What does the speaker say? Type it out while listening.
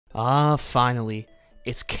Finally,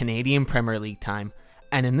 it's Canadian Premier League time,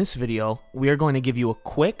 and in this video, we are going to give you a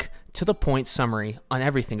quick, to-the-point summary on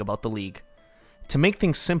everything about the league. To make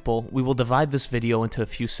things simple, we will divide this video into a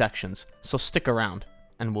few sections, so stick around,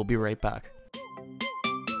 and we'll be right back.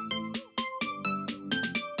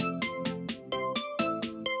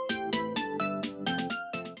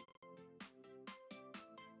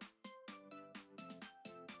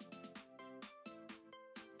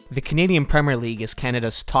 The Canadian Premier League is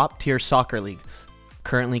Canada's top-tier soccer league,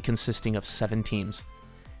 currently consisting of 7 teams.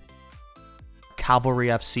 Cavalry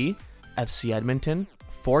FC, FC Edmonton,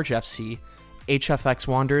 Forge FC, HFX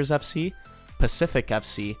Wanderers FC, Pacific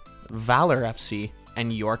FC, Valor FC,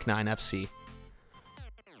 and York 9 FC.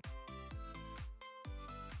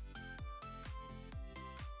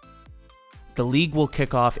 The league will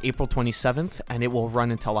kick off April 27th and it will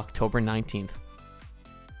run until October 19th.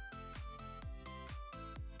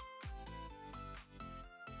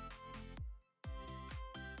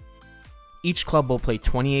 Each club will play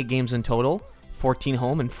 28 games in total, 14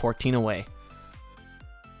 home and 14 away.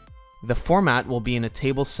 The format will be in a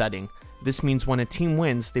table setting. This means when a team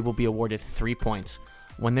wins, they will be awarded 3 points.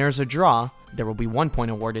 When there's a draw, there will be 1 point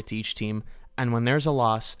awarded to each team, and when there's a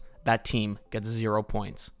loss, that team gets 0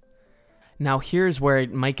 points. Now here's where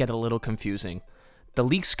it might get a little confusing. The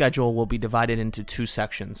league schedule will be divided into 2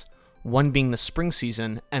 sections, one being the spring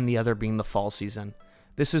season and the other being the fall season.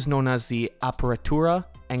 This is known as the Apertura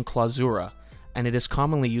and Clausura, and it is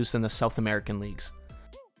commonly used in the South American leagues.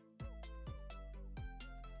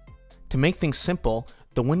 To make things simple,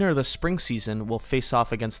 the winner of the spring season will face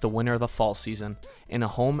off against the winner of the fall season in a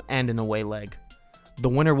home and an away leg. The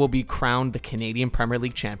winner will be crowned the Canadian Premier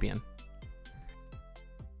League champion.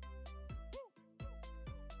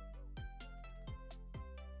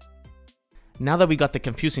 Now that we got the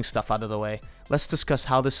confusing stuff out of the way, let's discuss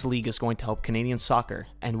how this league is going to help Canadian soccer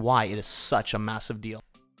and why it is such a massive deal.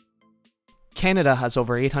 Canada has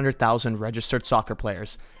over 800,000 registered soccer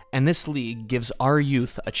players, and this league gives our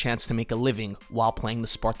youth a chance to make a living while playing the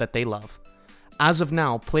sport that they love. As of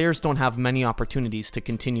now, players don't have many opportunities to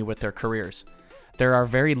continue with their careers. There are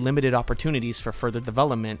very limited opportunities for further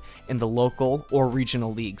development in the local or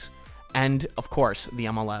regional leagues, and of course, the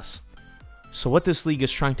MLS. So what this league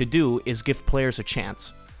is trying to do is give players a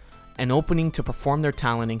chance, an opening to perform their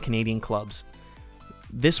talent in Canadian clubs.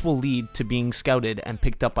 This will lead to being scouted and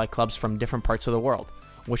picked up by clubs from different parts of the world,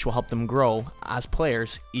 which will help them grow as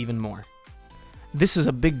players even more. This is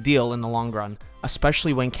a big deal in the long run,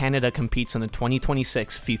 especially when Canada competes in the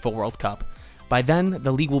 2026 FIFA World Cup. By then,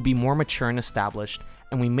 the league will be more mature and established,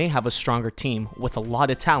 and we may have a stronger team with a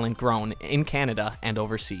lot of talent grown in Canada and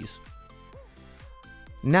overseas.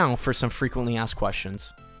 Now for some frequently asked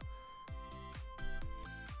questions.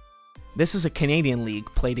 This is a Canadian league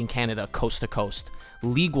played in Canada coast to coast.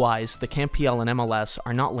 League-wise, the CanPL and MLS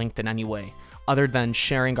are not linked in any way, other than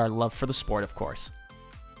sharing our love for the sport, of course.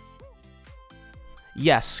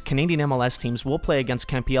 Yes, Canadian MLS teams will play against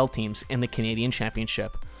CanPL teams in the Canadian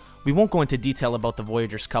Championship. We won't go into detail about the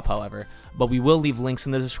Voyageurs Cup, however, but we will leave links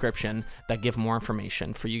in the description that give more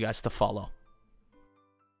information for you guys to follow.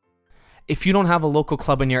 If you don't have a local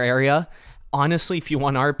club in your area, honestly, if you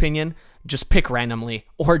want our opinion, just pick randomly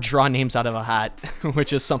or draw names out of a hat,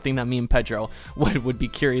 which is something that me and Pedro would be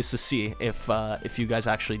curious to see if you guys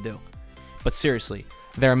actually do. But seriously,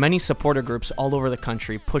 there are many supporter groups all over the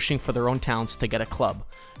country pushing for their own towns to get a club.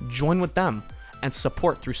 Join with them and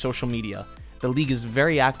support through social media. The league is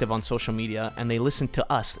very active on social media and they listen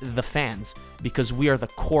to us, the fans, because we are the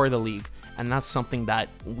core of the league, and that's something that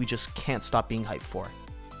we just can't stop being hyped for.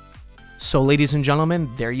 So ladies and gentlemen,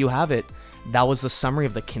 there you have it. That was the summary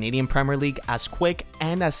of the Canadian Premier League, as quick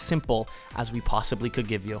and as simple as we possibly could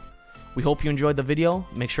give you. We hope you enjoyed the video.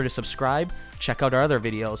 Make sure to subscribe, check out our other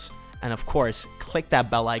videos, and of course, click that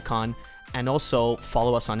bell icon, and also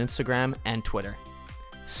follow us on Instagram and Twitter.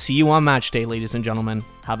 See you on match day, ladies and gentlemen.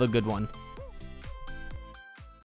 Have a good one.